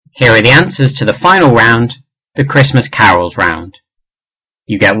Here are the answers to the final round, the Christmas Carols round.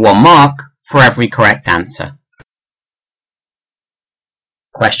 You get 1 mark for every correct answer.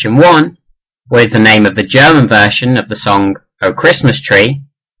 Question 1. What is the name of the German version of the song O Christmas Tree?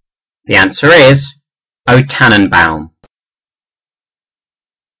 The answer is O Tannenbaum.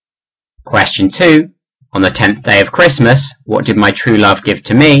 Question 2. On the 10th day of Christmas, what did my true love give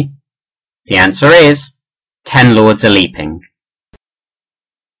to me? The answer is 10 lords a-leaping.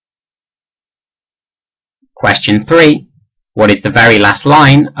 Question 3. What is the very last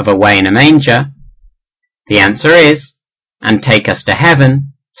line of Away in a Manger? The answer is, and take us to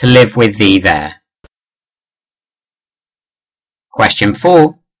heaven to live with thee there. Question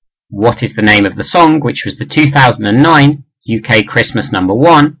 4. What is the name of the song which was the 2009 UK Christmas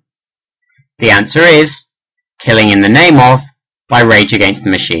 #1? The answer is Killing in the Name of by Rage Against the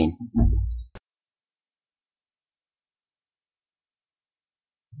Machine.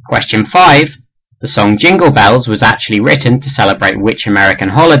 Question 5. The song Jingle Bells was actually written to celebrate which American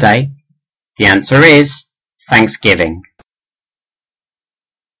holiday? The answer is Thanksgiving.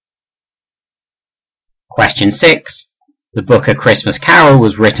 Question 6. The book A Christmas Carol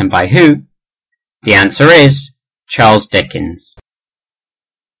was written by who? The answer is Charles Dickens.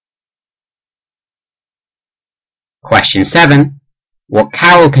 Question 7. What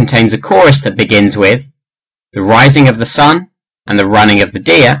carol contains a chorus that begins with the rising of the sun and the running of the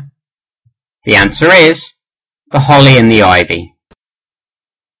deer? The answer is The Holly and the Ivy.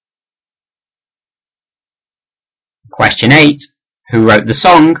 Question 8. Who wrote the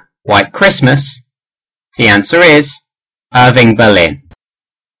song White Christmas? The answer is Irving Berlin.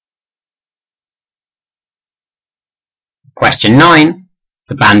 Question 9.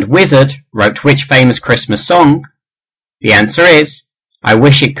 The band Wizzard wrote which famous Christmas song? The answer is I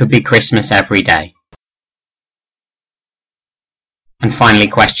Wish It Could Be Christmas Every Day. And finally,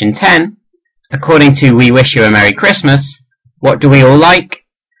 question 10. According to We Wish You a Merry Christmas, what do we all like?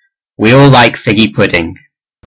 We all like figgy pudding.